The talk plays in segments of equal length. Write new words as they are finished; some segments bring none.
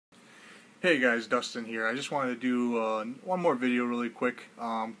Hey guys, Dustin here. I just wanted to do one more video really quick,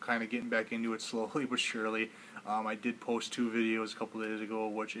 kind of getting back into it slowly but surely. I did post two videos a couple days ago,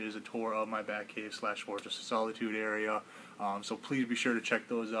 which is a tour of my Batcave / Fortress of Solitude area, so please be sure to check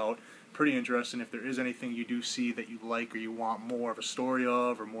those out. Pretty interesting. If there is anything you do see that you like or you want more of a story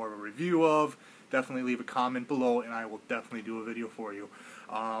of or more of a review of, definitely leave a comment below and I will definitely do a video for you.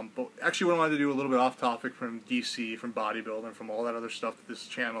 But actually what I wanted to do a little bit off topic from DC, from bodybuilding, from all that other stuff that this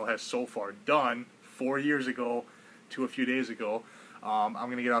channel has so far done 4 years ago to a few days ago. I'm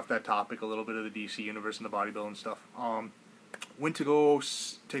going to get off that topic a little bit of the DC universe and the bodybuilding stuff. Went to go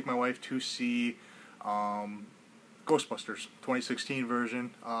take my wife to see Ghostbusters 2016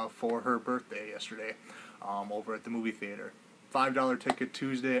 version for her birthday yesterday over at the movie theater. $5 ticket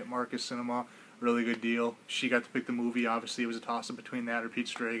Tuesday at Marcus Cinema. Really good deal. She got to pick the movie. Obviously, it was a toss-up between that or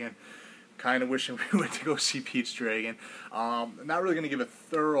Pete's Dragon. Kind of wishing we went to go see Pete's Dragon. I'm not really going to give a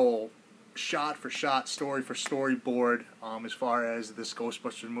thorough shot-for-shot, story-for-storyboard as far as this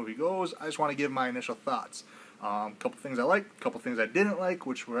Ghostbusters movie goes. I just want to give my initial thoughts. A couple things I liked, a couple things I didn't like,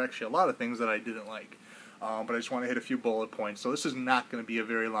 which were actually a lot of things that I didn't like. But I just want to hit a few bullet points. So this is not going to be a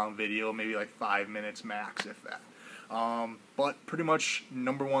very long video, maybe like 5 minutes max, if that. But pretty much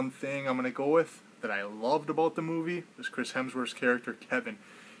number one thing I'm going to go with that I loved about the movie is Chris Hemsworth's character, Kevin.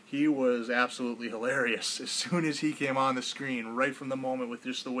 He was absolutely hilarious as soon as he came on the screen, right from the moment with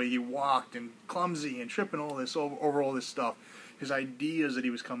just the way he walked and clumsy and tripping all this over all this stuff. His ideas that he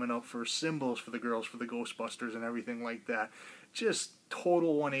was coming up for symbols for the girls, for the Ghostbusters and everything like that. Just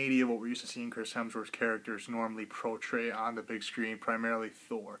total 180 of what we're used to seeing Chris Hemsworth's characters normally portray on the big screen, primarily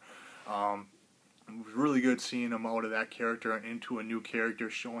Thor. It was really good seeing him out of that character and into a new character,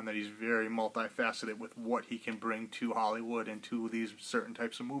 showing that he's very multifaceted with what he can bring to Hollywood and to these certain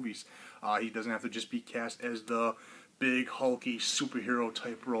types of movies. He doesn't have to just be cast as the big, hulky superhero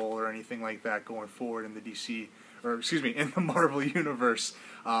type role or anything like that going forward in the DC, or excuse me, in the Marvel universe,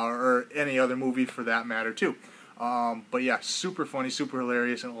 or any other movie for that matter too. But yeah, super funny, super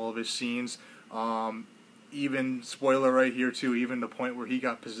hilarious in all of his scenes. Even, spoiler right here too, even the point where he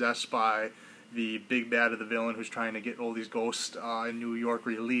got possessed by the big bad of the villain who's trying to get all these ghosts in New York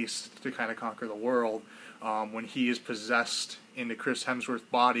released to kind of conquer the world. When he is possessed into Chris Hemsworth's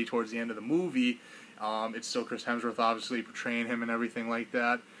body towards the end of the movie, it's still Chris Hemsworth obviously portraying him and everything like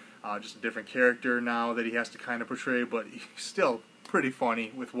that. Just a different character now that he has to kind of portray, but he's still pretty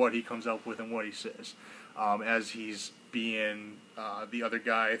funny with what he comes up with and what he says, as he's being the other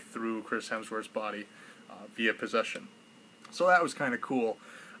guy through Chris Hemsworth's body via possession. So that was kind of cool.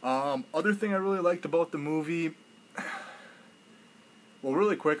 Other thing I really liked about the movie, well,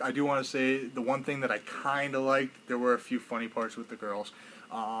 really quick, I do want to say the one thing that I kind of liked, there were a few funny parts with the girls,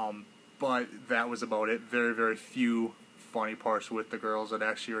 but that was about it. Very, very few funny parts with the girls that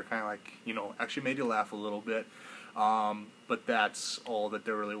actually were kind of like, you know, actually made you laugh a little bit, but that's all that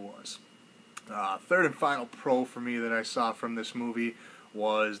there really was. Third and final pro for me that I saw from this movie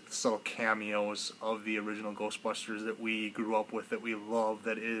was the subtle cameos of the original Ghostbusters that we grew up with, that we love,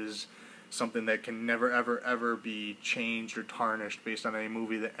 that is something that can never, ever, ever be changed or tarnished based on any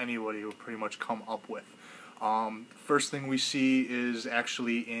movie that anybody will pretty much come up with. First thing we see is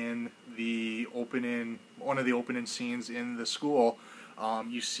actually in the opening, one of the opening scenes in the school.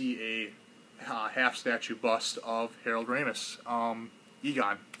 You see a half-statue bust of Harold Ramis,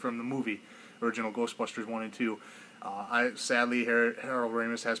 Egon, from the movie, original Ghostbusters 1 and 2. Sadly, Harold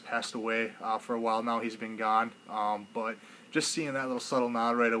Ramis has passed away for a while now. He's been gone, but just seeing that little subtle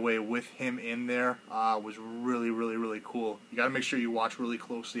nod right away with him in there was really, really, really cool. You got to make sure you watch really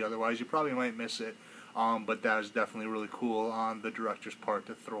closely, otherwise you probably might miss it. But that is definitely really cool on the director's part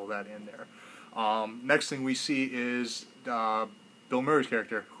to throw that in there. Next thing we see is Bill Murray's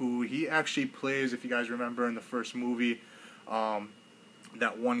character, who he actually plays, if you guys remember in the first movie,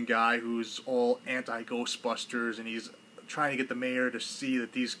 that one guy who's all anti-Ghostbusters, and he's trying to get the mayor to see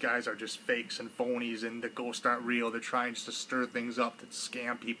that these guys are just fakes and phonies and the ghosts aren't real. They're trying just to stir things up to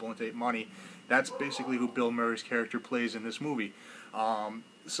scam people and take money. That's basically who Bill Murray's character plays in this movie.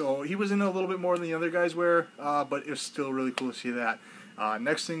 So he was in a little bit more than the other guys were, but it was still really cool to see that.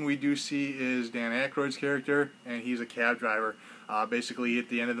 Next thing we do see is Dan Aykroyd's character, and he's a cab driver. Basically at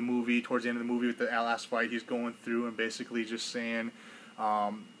the end of the movie, towards the end of the movie with the last fight, he's going through and basically just saying,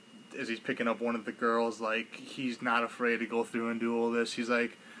 as he's picking up one of the girls, like, he's not afraid to go through and do all this. He's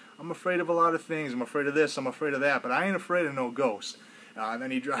like, I'm afraid of a lot of things. I'm afraid of this, I'm afraid of that, but I ain't afraid of no ghost. And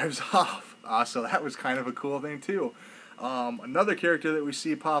then he drives off. So that was kind of a cool thing, too. Another character that we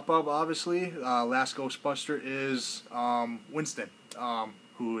see pop up, obviously, last Ghostbuster, is Winston,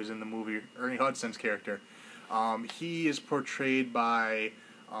 who is in the movie, Ernie Hudson's character. He is portrayed by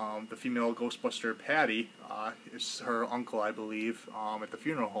The female Ghostbuster, Patty, is her uncle, I believe, at the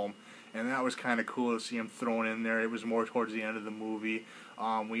funeral home. And that was kind of cool to see him thrown in there. It was more towards the end of the movie.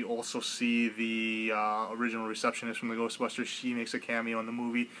 We also see the original receptionist from the Ghostbusters. She makes a cameo in the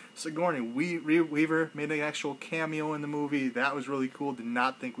movie. Sigourney Weaver made an actual cameo in the movie. That was really cool. Did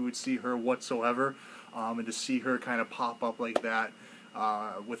not think we would see her whatsoever. And to see her kind of pop up like that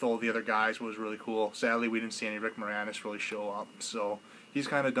with all the other guys was really cool. Sadly, we didn't see any Rick Moranis really show up. So he's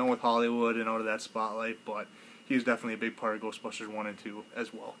kind of done with Hollywood and out of that spotlight. But he was definitely a big part of Ghostbusters 1 and 2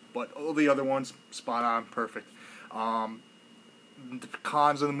 as well. But all the other ones, spot on, perfect. The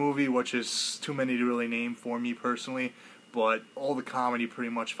cons of the movie, which is too many to really name for me personally, but all the comedy pretty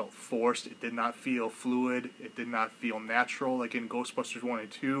much felt forced. It did not feel fluid. It did not feel natural like in Ghostbusters 1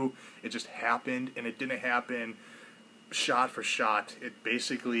 and 2. It just happened, and it didn't happen shot for shot. It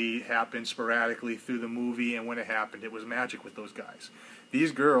basically happened sporadically through the movie, and when it happened, it was magic with those guys.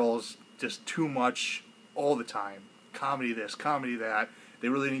 These girls, just too much all the time. Comedy this, comedy that. They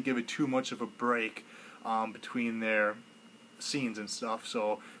really didn't give it too much of a break between their scenes and stuff.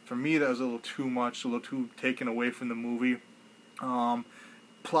 So for me, that was a little too much, a little too taken away from the movie.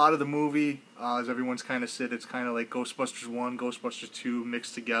 Plot of the movie, as everyone's kind of said, it's kind of like Ghostbusters 1, Ghostbusters 2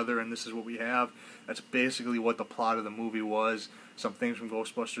 mixed together, and this is what we have. That's basically what the plot of the movie was. Some things from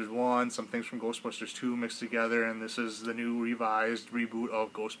Ghostbusters 1, some things from Ghostbusters 2 mixed together, and this is the new revised reboot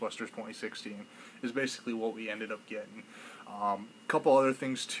of Ghostbusters 2016, is basically what we ended up getting. A couple other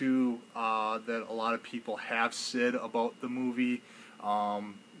things too that a lot of people have said about the movie,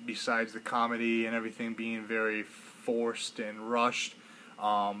 besides the comedy and everything being very forced and rushed.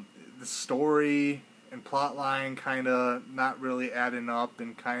 The story and plot line kind of not really adding up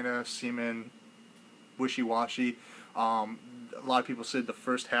and kind of seeming wishy-washy. A lot of people said the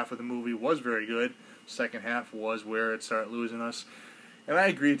first half of the movie was very good. Second half was where it started losing us. And I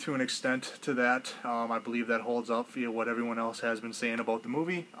agree to an extent to that. I believe that holds up via what everyone else has been saying about the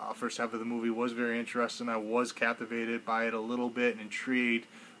movie. First half of the movie was very interesting. I was captivated by it a little bit and intrigued.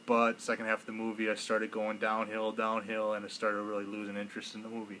 But second half of the movie, I started going downhill, and I started really losing interest in the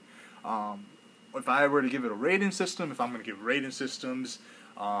movie. If I were to give it a rating system, if I'm going to give rating systems,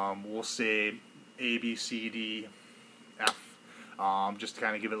 we'll say A, B, C, D, F, just to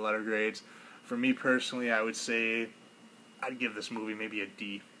kind of give it letter grades. For me personally, I would say I'd give this movie maybe a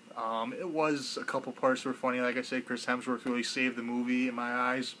D. It was a couple parts were funny. Like I said, Chris Hemsworth really saved the movie in my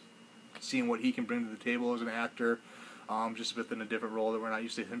eyes. Seeing what he can bring to the table as an actor, just within a different role that we're not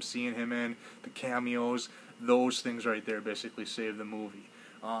used to seeing him in. The cameos, those things right there basically saved the movie.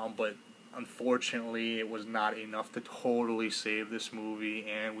 But unfortunately, it was not enough to totally save this movie,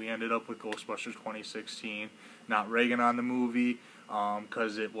 and we ended up with Ghostbusters 2016. Not ragging on the movie,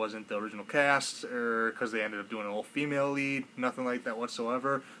 because it wasn't the original cast, or because they ended up doing an all-female lead, nothing like that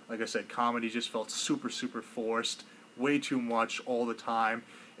whatsoever. Like I said, comedy just felt super, super forced, way too much all the time,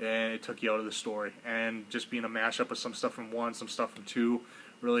 and it took you out of the story. And just being a mashup of some stuff from 1, some stuff from 2,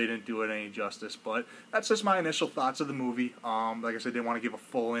 really didn't do it any justice. But that's just my initial thoughts of the movie. Like I said, I didn't want to give a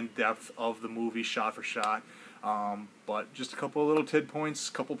full in-depth of the movie shot for shot. But just a couple of little tid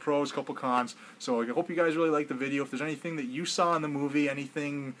points, couple pros, couple cons. So I hope you guys really liked the video. If there's anything that you saw in the movie,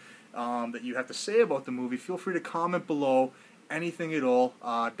 anything that you have to say about the movie, feel free to comment below. Anything at all.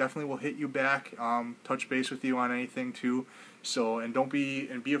 Definitely will hit you back. Touch base with you on anything too. So, and don't be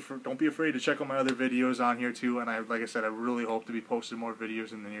afraid to check out my other videos on here too. And like I said, I really hope to be posting more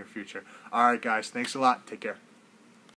videos in the near future. All right, guys. Thanks a lot. Take care.